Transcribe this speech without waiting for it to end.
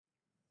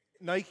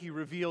Nike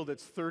revealed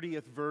its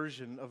 30th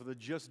version of the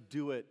Just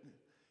Do It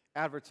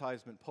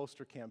advertisement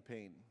poster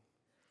campaign.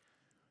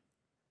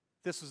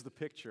 This is the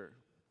picture.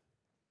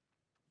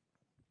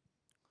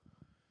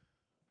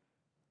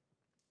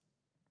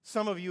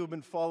 Some of you have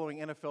been following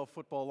NFL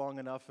football long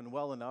enough and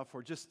well enough,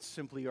 or just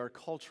simply are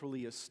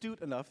culturally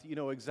astute enough that you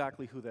know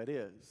exactly who that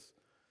is.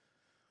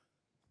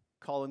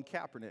 Colin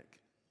Kaepernick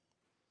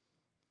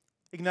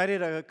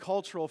ignited a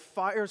cultural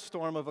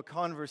firestorm of a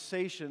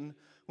conversation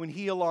when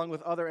he, along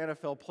with other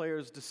NFL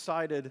players,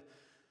 decided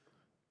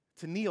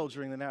to kneel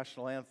during the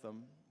national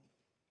anthem.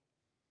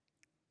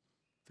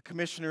 The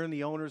commissioner and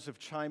the owners have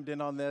chimed in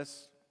on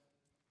this.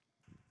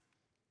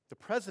 The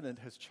president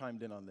has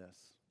chimed in on this.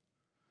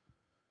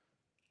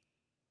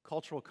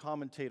 Cultural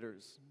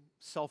commentators,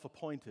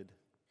 self-appointed,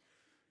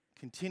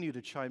 continue to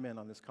chime in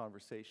on this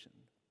conversation.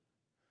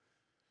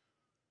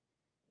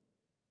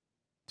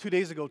 2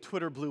 days ago,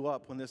 Twitter blew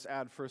up when this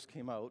ad first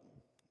came out,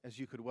 as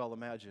you could well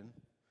imagine,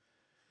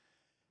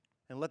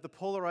 and let the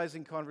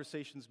polarizing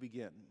conversations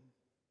begin.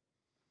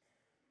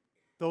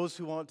 Those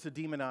who want to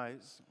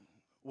demonize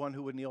one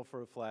who would kneel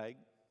for a flag,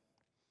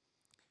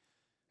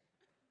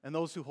 and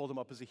those who hold him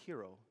up as a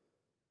hero.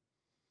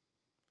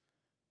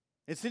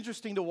 It's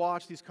interesting to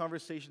watch these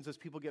conversations as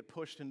people get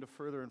pushed into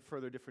further and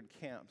further different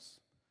camps.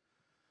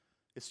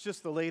 It's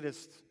just the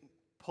latest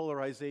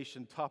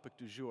polarization topic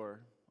du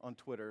jour on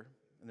Twitter,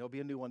 and there'll be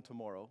a new one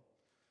tomorrow.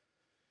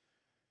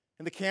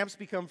 And the camps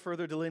become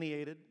further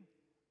delineated,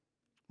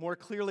 more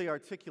clearly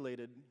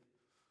articulated,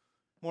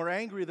 more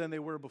angry than they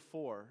were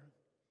before.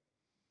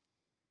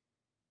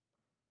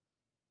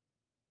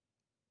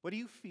 What do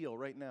you feel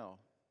right now?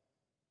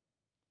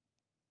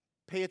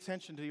 Pay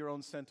attention to your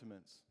own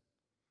sentiments.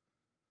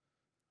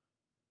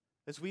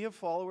 As we have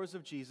followers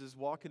of Jesus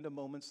walk into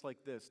moments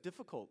like this,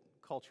 difficult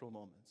cultural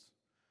moments,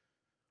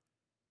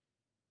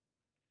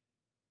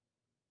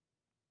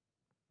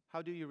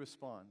 how do you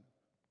respond?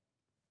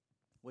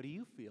 What do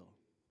you feel?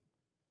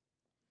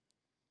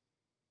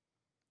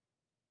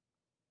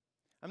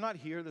 I'm not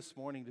here this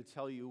morning to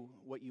tell you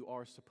what you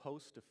are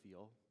supposed to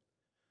feel,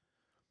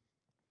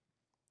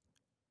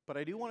 but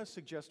I do want to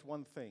suggest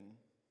one thing,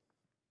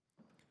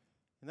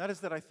 and that is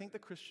that I think the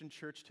Christian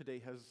church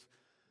today has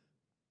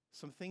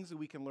some things that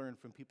we can learn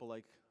from people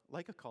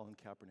like a Colin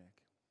Kaepernick.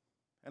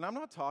 And I'm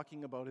not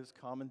talking about his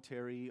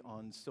commentary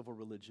on civil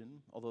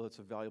religion, although that's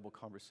a valuable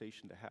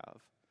conversation to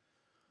have.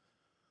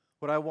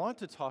 What I want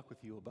to talk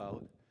with you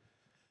about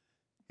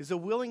is a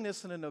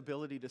willingness and an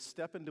ability to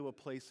step into a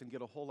place and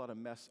get a whole lot of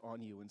mess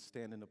on you and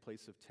stand in a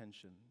place of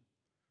tension.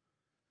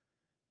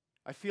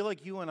 I feel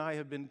like you and I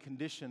have been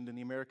conditioned in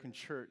the American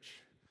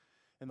church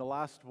in the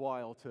last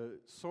while to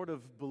sort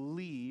of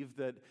believe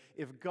that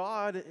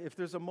if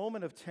there's a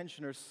moment of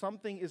tension or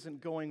something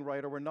isn't going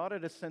right or we're not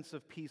at a sense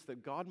of peace,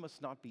 that God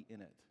must not be in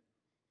it.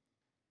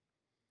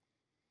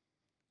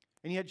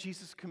 And yet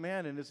Jesus'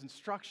 command and his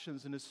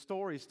instructions and his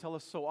stories tell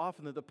us so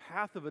often that the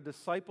path of a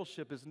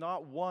discipleship is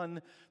not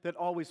one that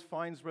always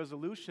finds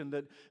resolution,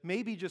 that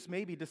maybe, just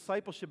maybe,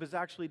 discipleship is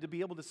actually to be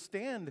able to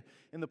stand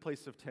in the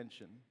place of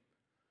tension.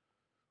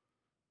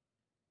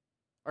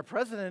 Our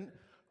president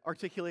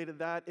articulated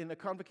that in a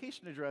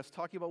convocation address,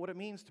 talking about what it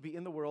means to be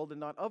in the world and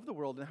not of the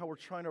world, and how we're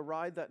trying to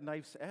ride that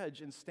knife's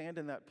edge and stand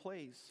in that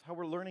place, how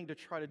we're learning to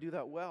try to do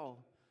that well.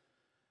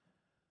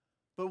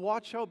 But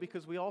watch out,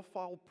 because we all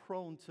fall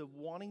prone to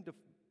wanting to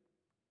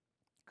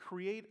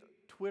create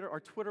our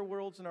Twitter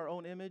worlds in our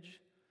own image,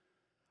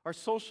 our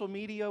social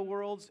media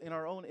worlds in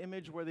our own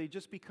image, where they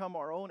just become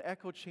our own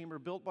echo chamber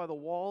built by the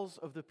walls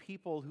of the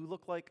people who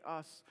look like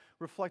us,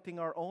 reflecting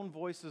our own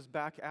voices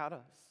back at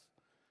us.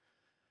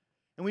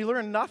 And we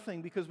learn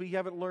nothing because we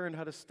haven't learned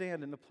how to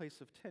stand in the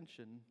place of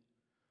tension.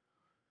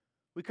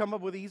 We come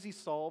up with easy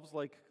solves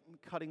like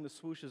cutting the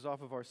swooshes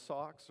off of our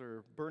socks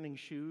or burning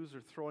shoes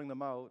or throwing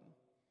them out.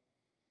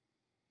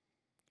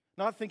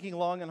 Not thinking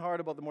long and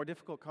hard about the more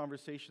difficult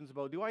conversations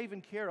about, do I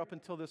even care up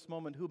until this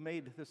moment who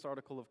made this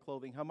article of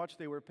clothing, how much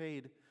they were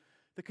paid,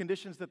 the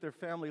conditions that their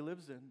family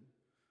lives in?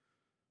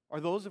 Are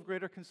those of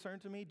greater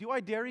concern to me? Do I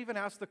dare even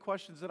ask the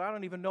questions that I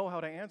don't even know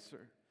how to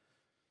answer?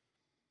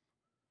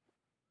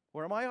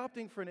 Or am I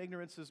opting for an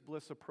ignorance is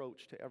bliss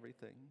approach to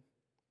everything?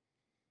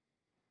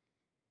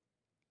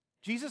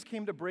 Jesus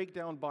came to break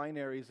down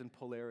binaries and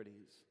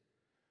polarities.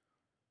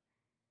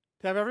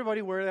 To have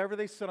everybody, wherever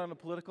they sit on a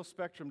political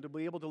spectrum, to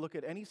be able to look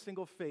at any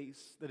single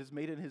face that is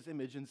made in his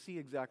image and see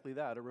exactly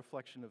that, a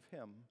reflection of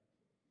him.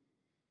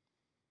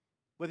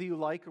 Whether you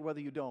like or whether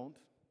you don't,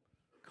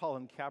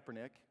 Colin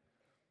Kaepernick,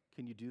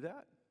 can you do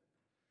that?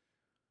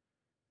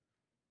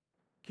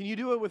 Can you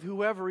do it with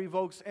whoever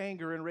evokes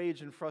anger and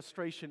rage and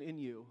frustration in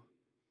you?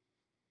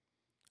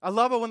 I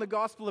love it when the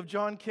Gospel of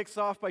John kicks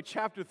off by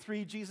chapter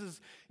 3.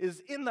 Jesus is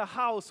in the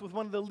house with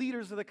one of the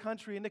leaders of the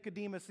country,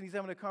 Nicodemus, and he's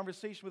having a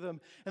conversation with him.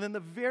 And then the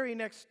very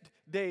next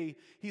day,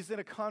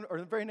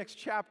 the very next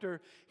chapter,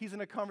 he's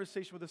in a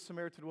conversation with a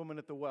Samaritan woman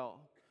at the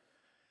well.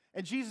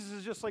 And Jesus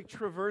is just like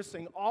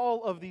traversing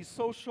all of these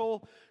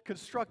social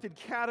constructed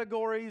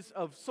categories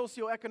of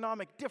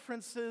socioeconomic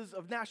differences,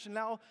 of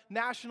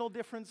national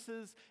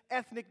differences,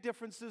 ethnic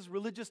differences,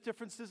 religious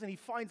differences, and he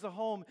finds a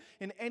home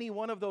in any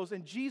one of those.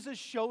 And Jesus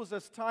shows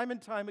us time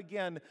and time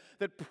again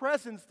that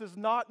presence does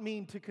not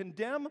mean to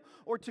condemn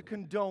or to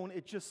condone.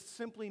 It just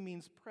simply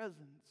means presence.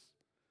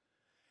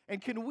 And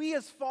can we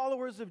as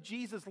followers of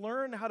Jesus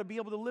learn how to be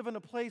able to live in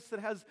a place that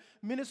has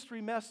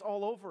ministry mess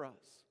all over us?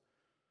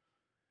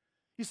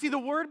 You see, the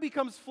Word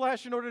becomes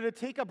flesh in order to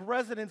take up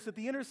residence at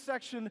the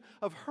intersection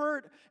of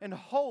hurt and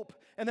hope,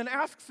 and then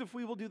asks if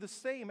we will do the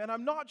same. And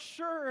I'm not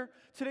sure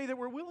today that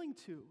we're willing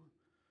to.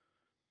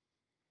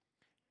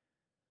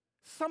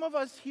 Some of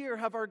us here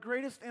have our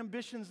greatest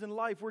ambitions in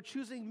life. We're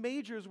choosing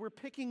majors, we're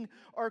picking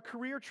our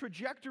career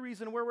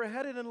trajectories and where we're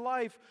headed in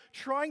life,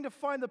 trying to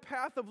find the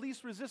path of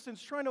least resistance,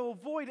 trying to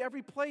avoid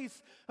every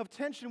place of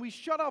tension. We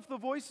shut off the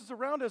voices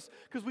around us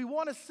because we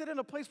want to sit in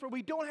a place where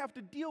we don't have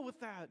to deal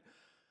with that.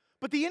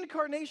 But the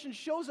incarnation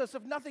shows us,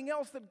 if nothing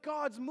else, that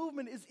God's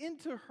movement is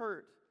into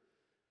hurt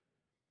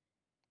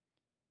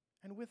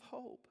and with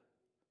hope.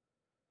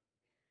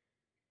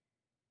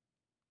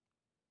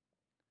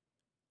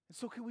 And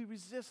so can we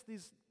resist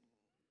these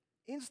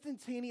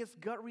instantaneous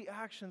gut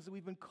reactions that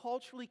we've been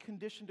culturally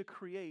conditioned to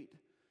create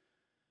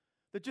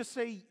that just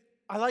say,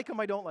 I like them,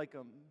 I don't like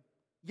them.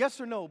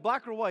 Yes or no,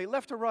 black or white,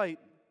 left or right,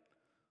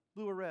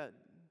 blue or red.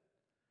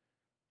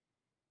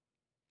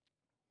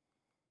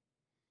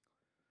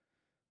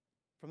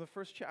 From the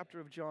first chapter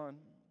of John,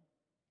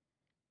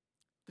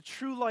 the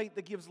true light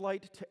that gives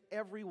light to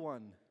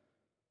everyone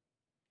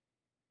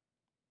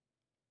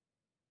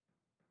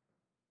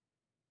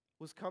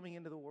was coming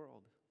into the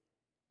world.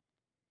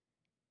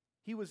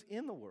 He was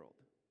in the world.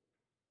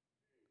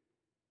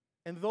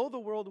 And though the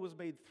world was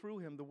made through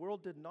him, the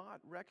world did not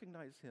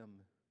recognize him.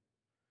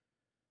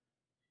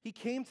 He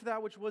came to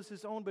that which was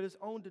his own, but his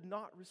own did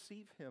not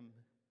receive him.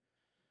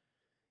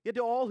 Yet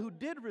to all who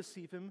did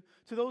receive him,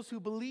 to those who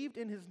believed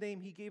in his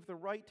name, he gave the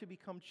right to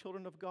become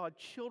children of God,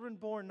 children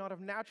born not of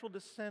natural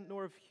descent,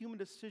 nor of human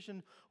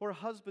decision or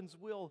husband's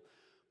will,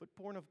 but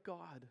born of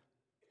God.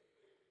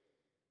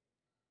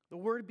 The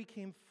Word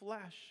became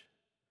flesh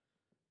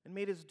and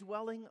made his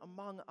dwelling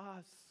among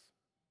us.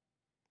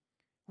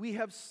 We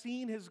have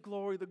seen his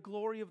glory, the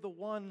glory of the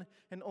one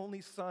and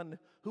only Son,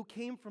 who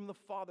came from the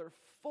Father,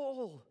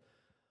 full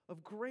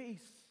of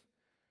grace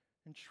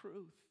and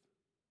truth.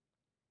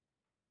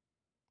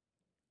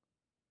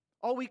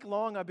 All week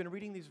long, I've been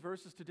reading these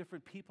verses to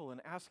different people and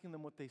asking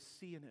them what they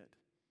see in it.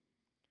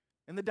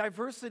 And the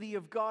diversity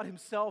of God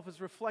himself is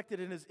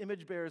reflected in his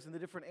image bearers and the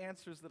different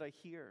answers that I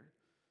hear.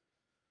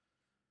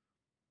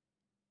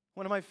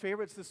 One of my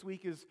favorites this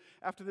week is,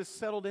 after this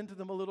settled into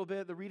them a little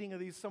bit, the reading of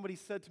these, somebody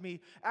said to me,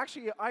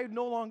 actually, I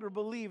no longer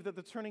believe that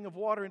the turning of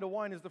water into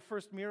wine is the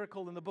first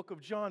miracle in the book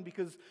of John,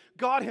 because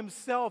God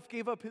himself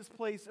gave up his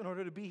place in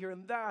order to be here.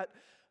 And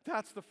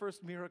that's the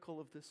first miracle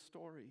of this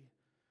story.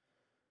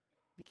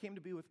 He came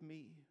to be with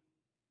me.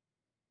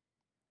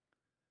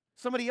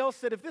 Somebody else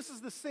said, if this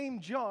is the same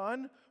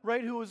John,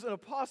 right, who was an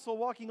apostle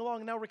walking along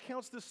and now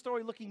recounts this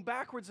story looking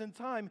backwards in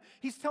time,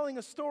 he's telling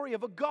a story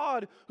of a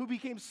God who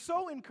became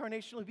so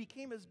incarnational, he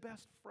became his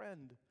best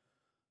friend,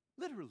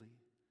 literally,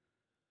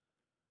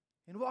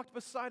 and walked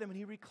beside him and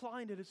he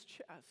reclined at his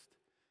chest.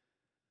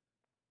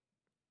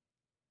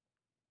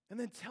 And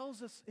then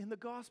tells us in the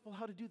gospel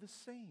how to do the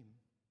same,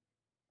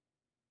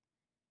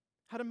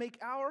 how to make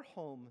our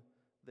home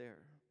there.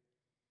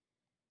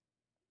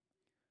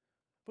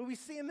 But we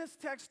see in this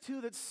text,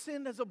 too, that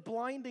sin has a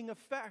blinding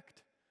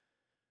effect.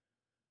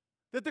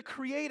 That the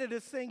created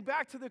is saying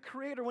back to the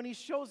Creator when he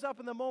shows up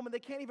in the moment, they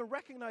can't even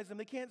recognize him.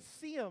 They can't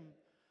see him.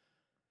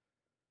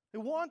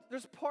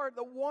 There's part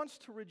that wants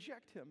to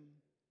reject him.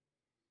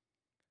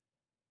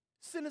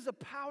 Sin is a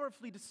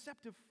powerfully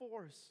deceptive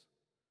force.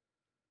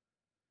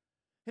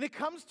 And it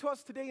comes to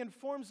us today in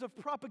forms of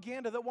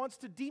propaganda that wants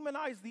to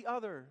demonize the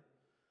other.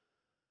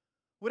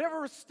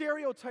 Whatever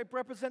stereotype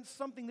represents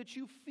something that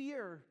you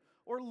fear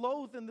or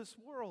loathe in this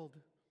world.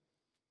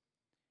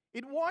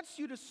 It wants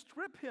you to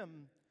strip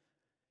him,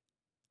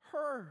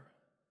 her,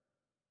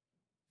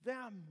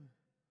 them,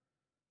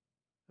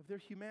 of their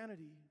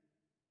humanity,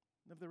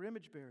 of their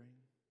image bearing.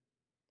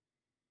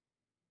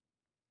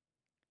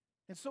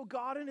 And so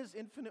God in his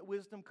infinite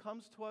wisdom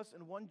comes to us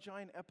in one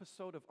giant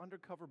episode of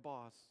Undercover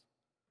Boss.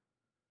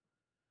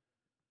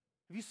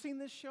 Have you seen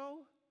this show?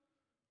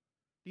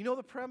 Do you know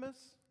the premise?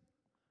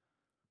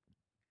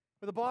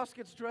 Where the boss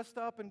gets dressed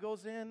up and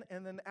goes in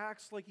and then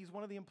acts like he's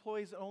one of the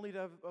employees only to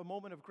have a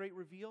moment of great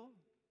reveal.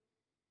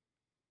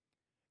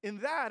 In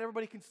that,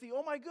 everybody can see,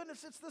 oh my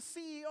goodness, it's the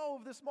CEO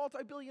of this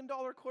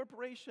multi-billion-dollar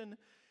corporation.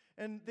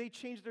 And they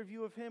change their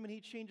view of him and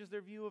he changes their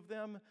view of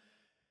them.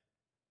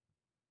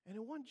 And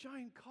in one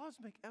giant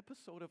cosmic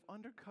episode of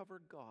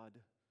Undercover God,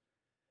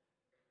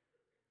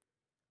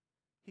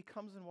 he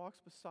comes and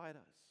walks beside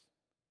us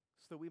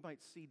so that we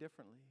might see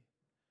differently.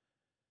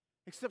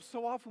 Except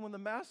so often when the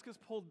mask is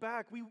pulled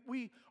back,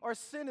 our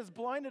sin has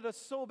blinded us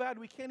so bad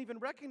we can't even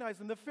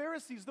recognize him. The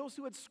Pharisees, those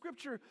who had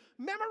Scripture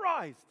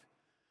memorized,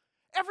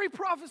 every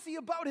prophecy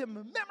about him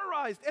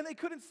memorized, and they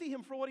couldn't see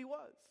him for what he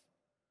was.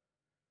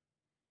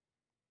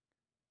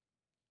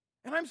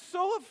 And I'm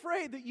so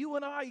afraid that you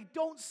and I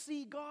don't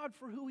see God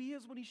for who he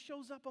is when he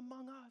shows up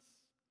among us.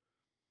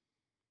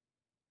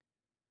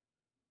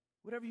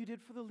 Whatever you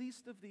did for the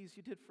least of these,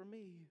 you did for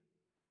me.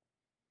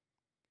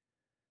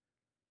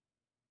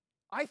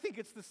 I think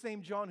it's the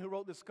same John who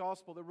wrote this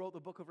gospel that wrote the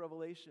book of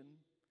Revelation.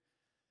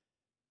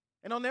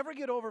 And I'll never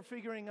get over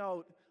figuring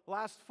out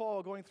last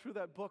fall going through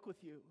that book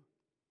with you.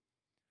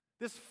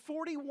 This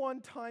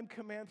 41-time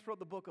command throughout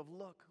the book of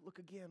look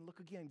again, look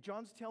again.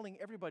 John's telling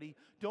everybody,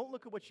 don't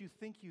look at what you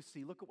think you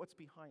see, look at what's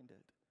behind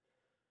it.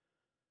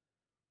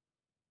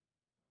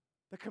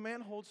 The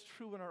command holds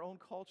true in our own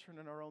culture and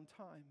in our own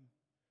time.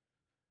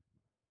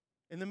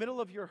 In the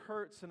middle of your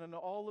hurts and in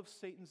all of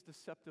Satan's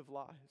deceptive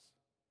lies.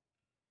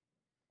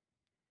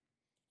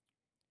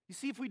 You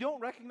see, if we don't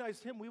recognize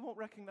him, we won't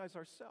recognize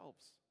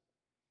ourselves.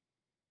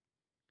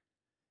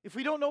 If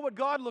we don't know what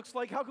God looks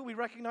like, how can we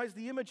recognize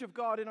the image of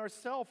God in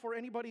ourselves or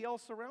anybody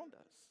else around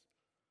us?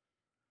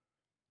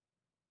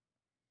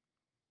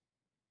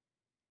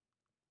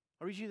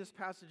 I'll read you this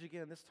passage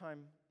again, this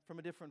time from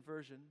a different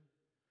version.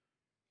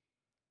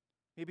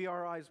 Maybe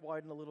our eyes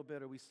widen a little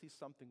bit or we see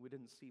something we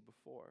didn't see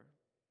before.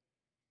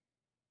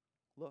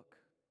 Look,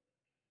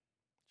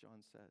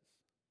 John says.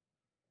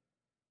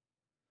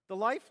 The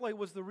lifelight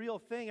was the real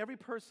thing. Every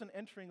person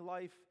entering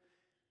life,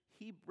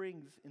 he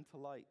brings into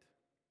light.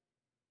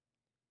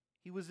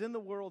 He was in the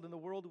world, and the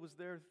world was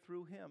there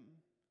through him.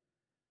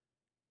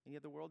 And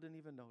yet the world didn't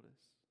even notice.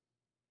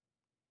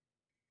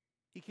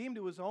 He came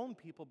to his own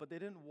people, but they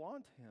didn't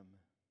want him.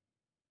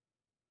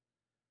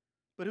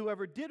 But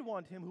whoever did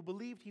want him, who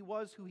believed he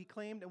was who he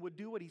claimed and would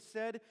do what he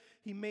said,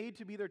 he made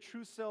to be their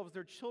true selves,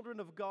 their children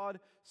of God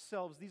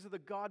selves. These are the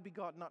God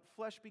begotten, not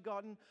flesh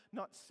begotten,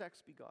 not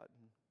sex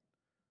begotten.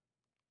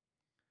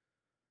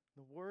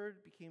 The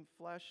Word became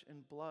flesh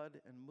and blood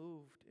and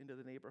moved into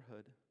the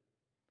neighborhood.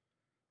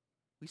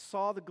 We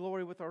saw the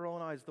glory with our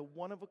own eyes, the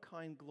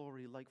one-of-a-kind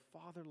glory, like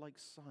Father, like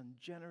Son,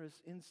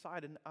 generous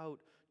inside and out,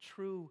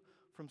 true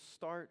from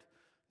start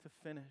to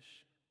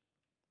finish.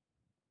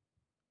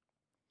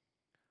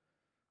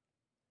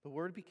 The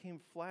Word became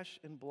flesh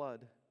and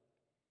blood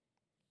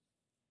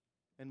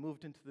and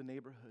moved into the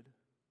neighborhood.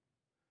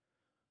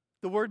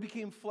 The Word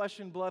became flesh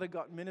and blood and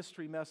got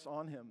ministry mess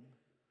on him.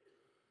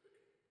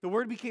 The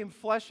Word became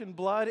flesh and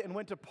blood and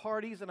went to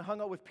parties and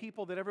hung out with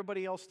people that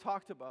everybody else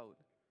talked about.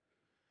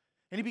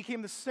 And he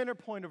became the center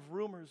point of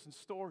rumors and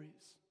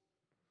stories.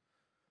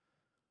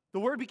 The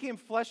Word became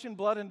flesh and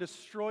blood and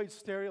destroyed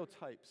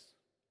stereotypes.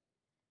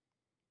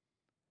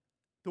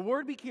 The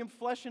Word became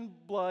flesh and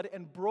blood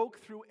and broke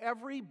through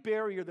every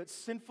barrier that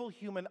sinful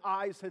human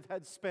eyes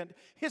had spent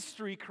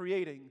history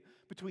creating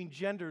between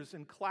genders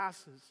and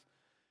classes,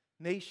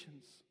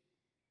 nations.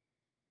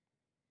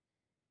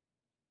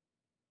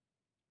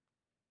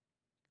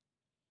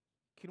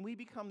 Can we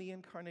become the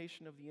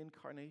incarnation of the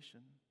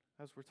incarnation,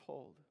 as we're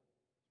told?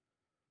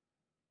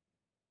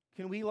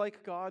 Can we,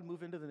 like God,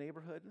 move into the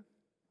neighborhood?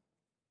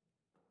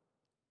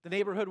 The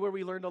neighborhood where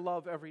we learn to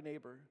love every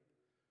neighbor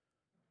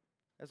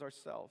as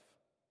ourselves.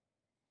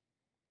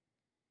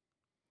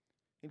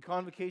 In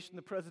convocation,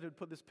 the president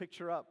put this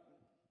picture up.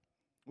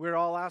 We're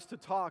all asked to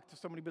talk to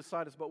somebody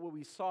beside us about what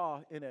we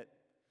saw in it.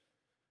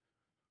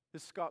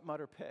 This Scott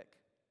Mutter pic.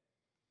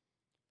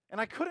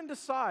 And I couldn't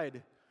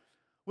decide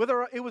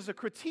whether it was a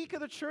critique of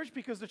the church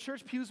because the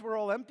church pews were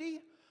all empty,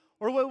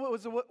 or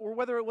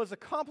whether it was a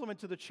compliment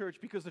to the church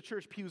because the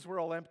church pews were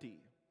all empty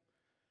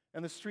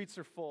and the streets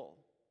are full.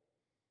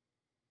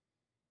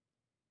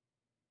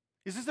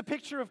 Is this a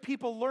picture of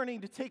people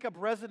learning to take up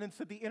residence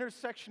at the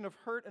intersection of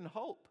hurt and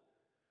hope?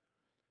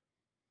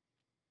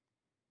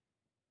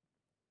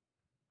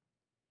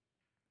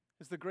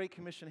 As the Great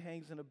Commission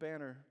hangs in a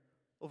banner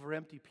over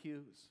empty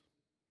pews.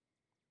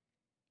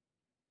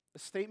 A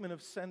statement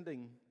of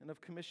sending and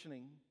of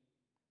commissioning.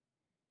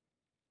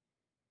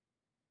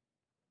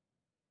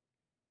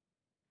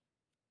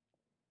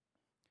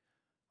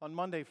 On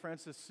Monday,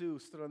 Francis Sue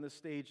stood on this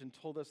stage and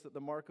told us that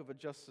the mark of a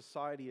just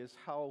society is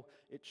how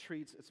it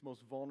treats its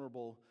most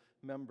vulnerable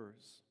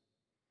members.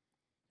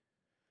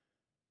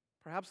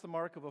 Perhaps the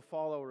mark of a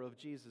follower of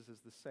Jesus is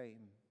the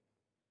same.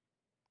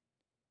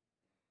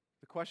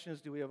 The question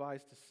is, do we have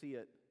eyes to see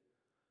it?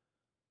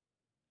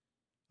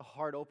 A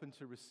heart open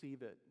to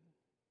receive it?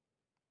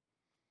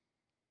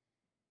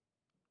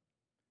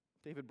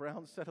 David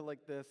Brown said it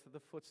like this, that the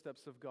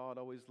footsteps of God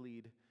always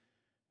lead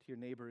to your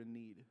neighbor in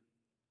need.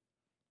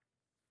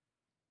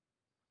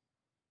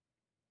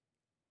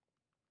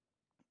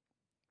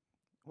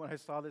 When I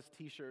saw this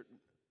t-shirt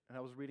and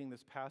I was reading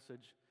this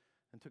passage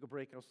and took a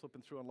break and I was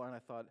flipping through online, I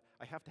thought,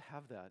 I have to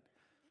have that.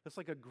 That's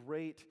like a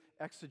great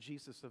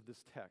exegesis of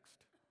this text.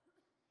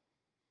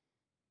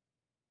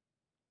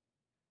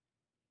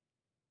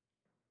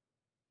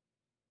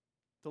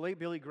 The late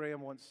Billy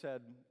Graham once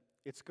said,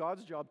 It's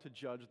God's job to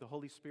judge, the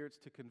Holy Spirit's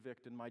to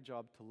convict, and my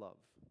job to love.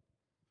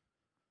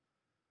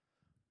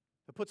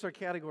 It puts our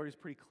categories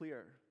pretty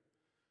clear.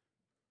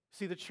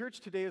 See, the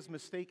church today is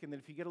mistaken that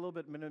if you get a little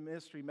bit of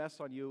ministry mess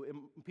on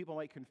you, people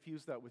might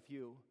confuse that with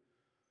you.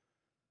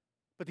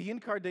 But the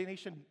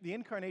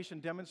incarnation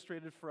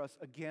demonstrated for us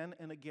again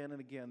and again and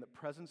again that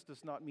presence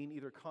does not mean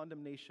either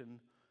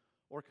condemnation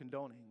or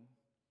condoning.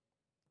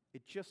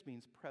 It just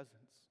means presence.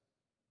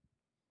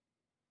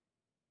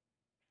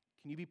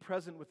 Can you be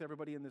present with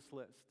everybody in this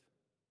list?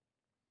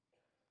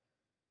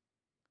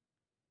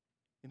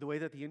 In the way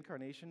that the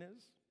incarnation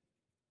is?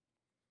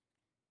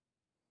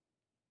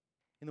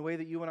 In the way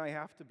that you and I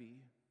have to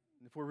be,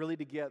 if we're really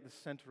to get the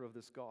center of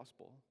this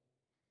gospel?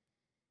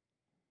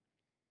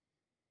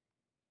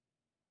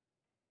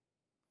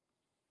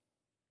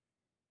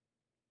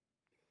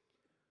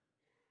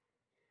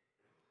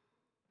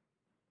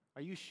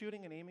 Are you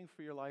shooting and aiming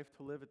for your life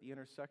to live at the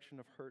intersection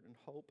of hurt and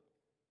hope?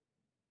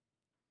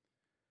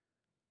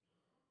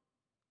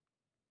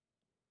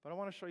 But I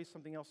want to show you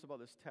something else about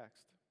this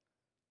text.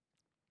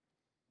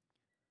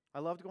 I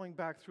loved going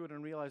back through it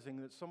and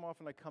realizing that so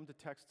often I come to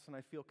texts and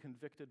I feel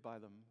convicted by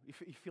them.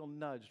 You feel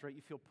nudged, right?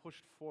 You feel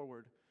pushed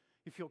forward.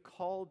 You feel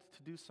called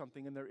to do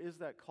something, and there is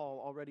that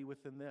call already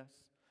within this.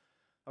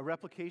 A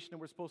replication that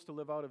we're supposed to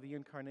live out of the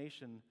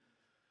incarnation.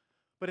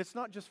 But it's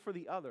not just for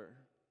the other.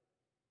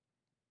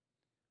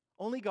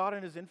 Only God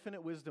in His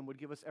infinite wisdom would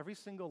give us every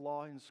single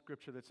law in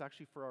Scripture that's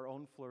actually for our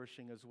own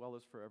flourishing as well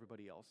as for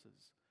everybody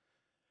else's.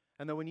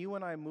 And that when you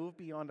and I move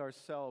beyond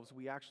ourselves,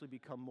 we actually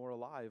become more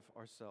alive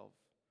ourselves.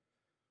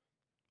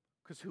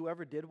 Because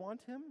whoever did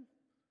want Him,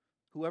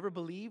 whoever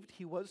believed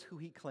He was who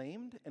He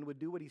claimed and would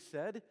do what He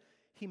said,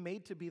 He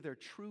made to be their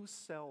true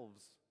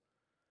selves.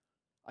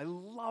 I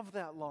love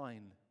that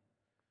line.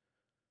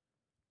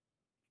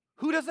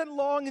 Who doesn't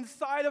long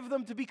inside of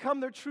them to become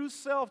their true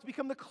self, to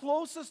become the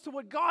closest to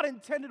what God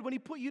intended when He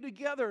put you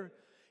together?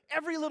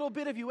 Every little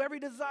bit of you, every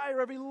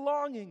desire, every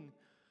longing.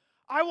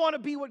 I want to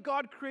be what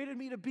God created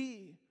me to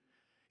be.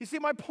 You see,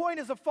 my point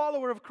as a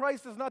follower of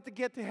Christ is not to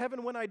get to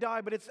heaven when I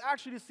die, but it's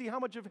actually to see how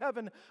much of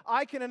heaven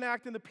I can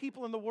enact in the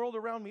people in the world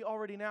around me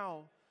already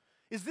now.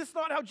 Is this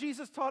not how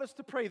Jesus taught us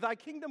to pray? Thy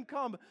kingdom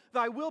come,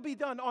 thy will be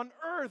done on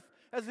earth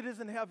as it is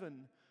in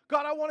heaven.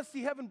 God, I want to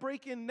see heaven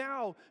break in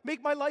now.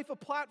 Make my life a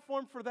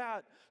platform for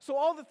that. So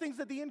all the things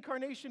that the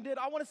incarnation did,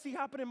 I want to see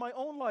happen in my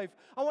own life.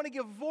 I want to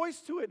give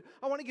voice to it.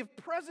 I want to give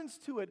presence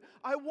to it.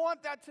 I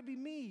want that to be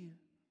me.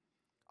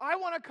 I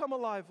want to come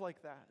alive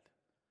like that.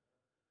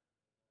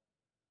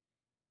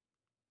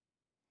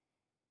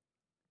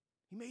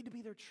 He made to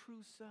be their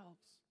true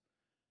selves.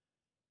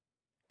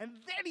 And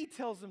then He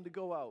tells them to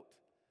go out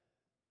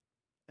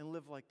and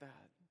live like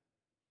that.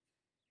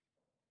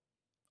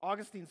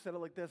 Augustine said it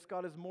like this: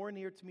 God is more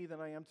near to me than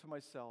I am to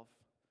myself.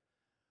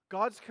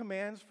 God's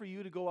commands for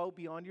you to go out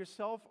beyond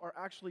yourself are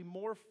actually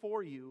more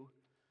for you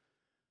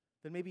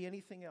than maybe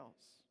anything else.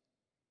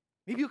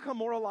 Maybe you come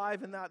more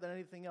alive in that than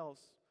anything else.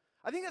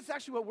 I think that's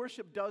actually what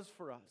worship does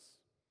for us.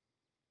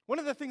 One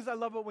of the things I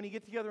love about when you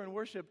get together and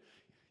worship,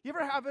 you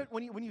ever have it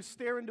when you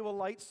stare into a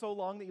light so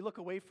long that you look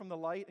away from the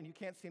light and you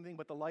can't see anything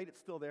but the light, it's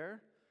still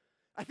there?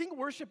 I think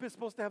worship is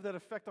supposed to have that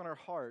effect on our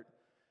heart.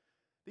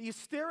 That you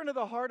stare into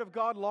the heart of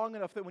God long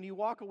enough that when you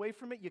walk away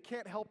from it, you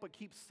can't help but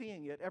keep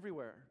seeing it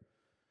everywhere.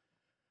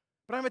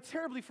 But I'm a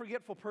terribly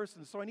forgetful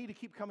person, so I need to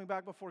keep coming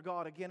back before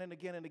God again and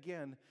again and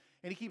again.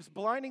 And He keeps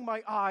blinding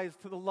my eyes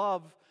to the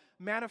love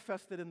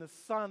manifested in the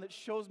Son that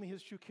shows me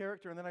His true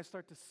character, and then I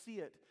start to see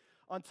it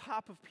on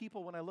top of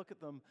people when I look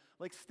at them,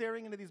 like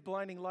staring into these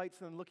blinding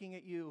lights and then looking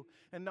at you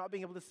and not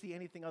being able to see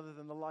anything other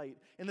than the light.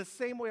 In the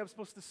same way, I'm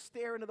supposed to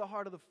stare into the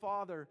heart of the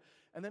Father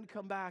and then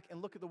come back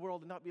and look at the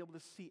world and not be able to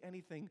see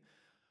anything,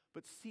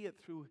 but see it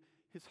through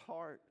His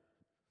heart,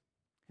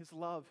 His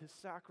love, His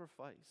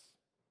sacrifice.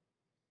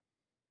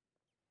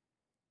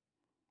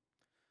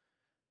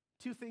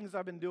 Two things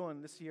I've been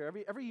doing this year.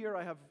 Every year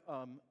I have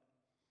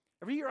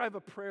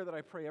a prayer that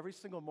I pray every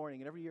single morning,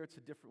 and every year it's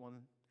a different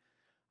one.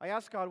 I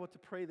asked God what to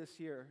pray this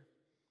year.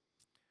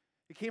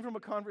 It came from a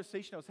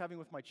conversation I was having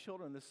with my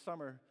children this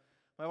summer.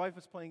 My wife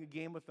was playing a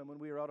game with them when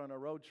we were out on a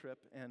road trip,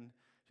 and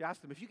she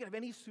asked them, if you could have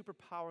any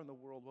superpower in the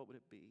world, what would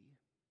it be?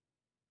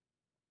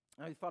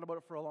 And I thought about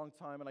it for a long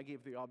time, and I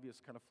gave the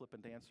obvious kind of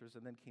flippant answers,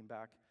 and then came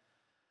back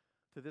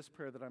to this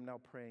prayer that I'm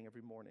now praying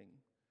every morning.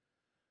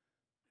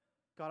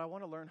 God, I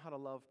want to learn how to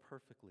love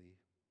perfectly.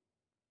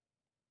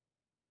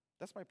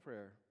 That's my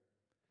prayer.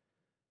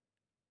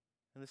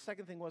 And the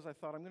second thing was, I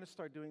thought I'm going to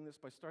start doing this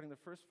by starting the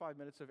first 5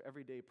 minutes of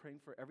every day praying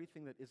for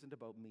everything that isn't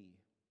about me.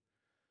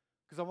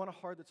 Because I want a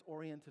heart that's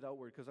oriented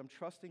outward, because I'm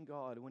trusting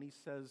God when He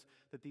says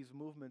that these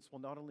movements will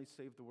not only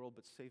save the world,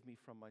 but save me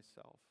from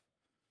myself.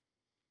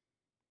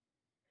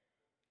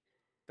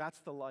 That's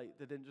the light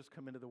that didn't just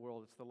come into the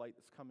world, it's the light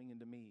that's coming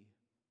into me.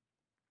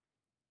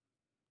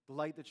 The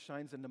light that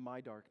shines into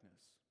my darkness.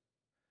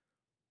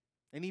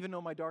 And even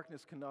though my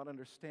darkness cannot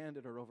understand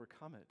it or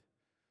overcome it,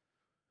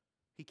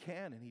 He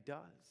can and He does.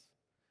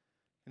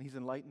 And He's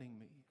enlightening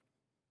me.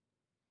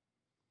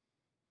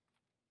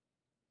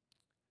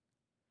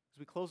 As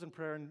we close in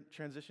prayer and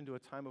transition to a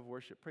time of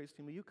worship, praise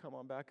team, will you come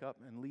on back up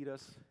and lead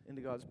us into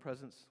God's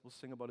presence? We'll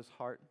sing about his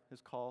heart, his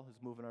call, his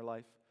move in our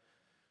life.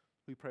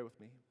 Will you pray with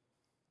me?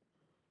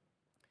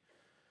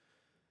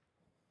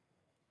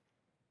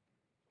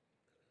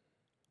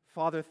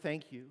 Father,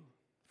 thank you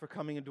for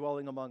coming and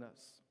dwelling among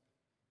us.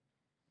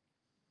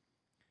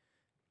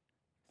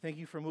 Thank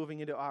you for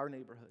moving into our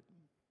neighborhood,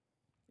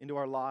 into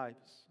our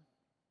lives.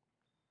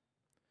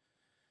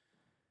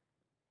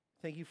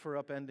 Thank you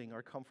for upending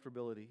our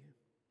comfortability.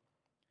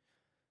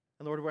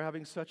 And Lord, we're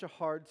having such a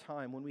hard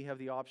time when we have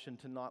the option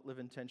to not live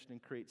in tension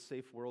and create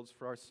safe worlds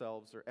for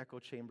ourselves or echo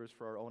chambers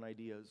for our own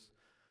ideas,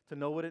 to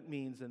know what it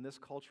means in this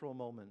cultural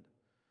moment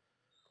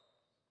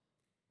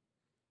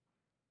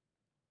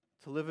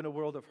to live in a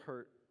world of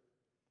hurt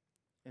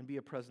and be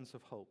a presence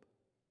of hope.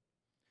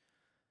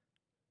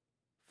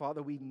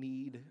 Father, we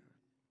need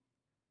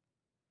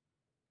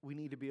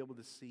to be able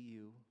to see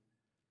you.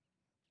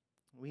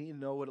 We need to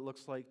know what it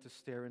looks like to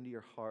stare into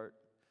your heart,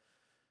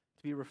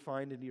 to be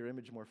refined into your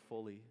image more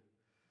fully,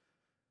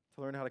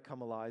 to learn how to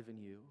come alive in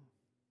you.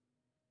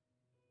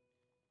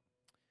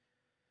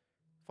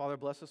 Father,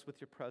 bless us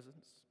with your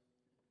presence.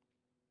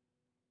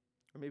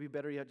 Or maybe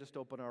better yet, just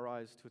open our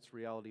eyes to its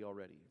reality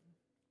already.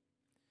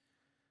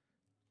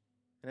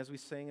 And as we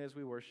sing and as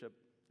we worship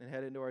and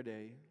head into our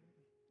day,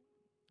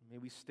 may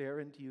we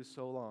stare into you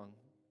so long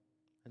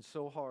and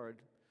so hard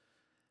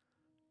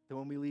that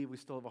when we leave, we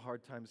still have a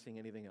hard time seeing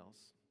anything else.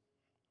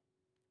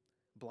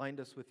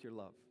 Blind us with your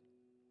love.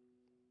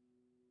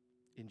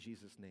 In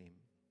Jesus' name,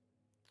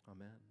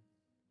 amen.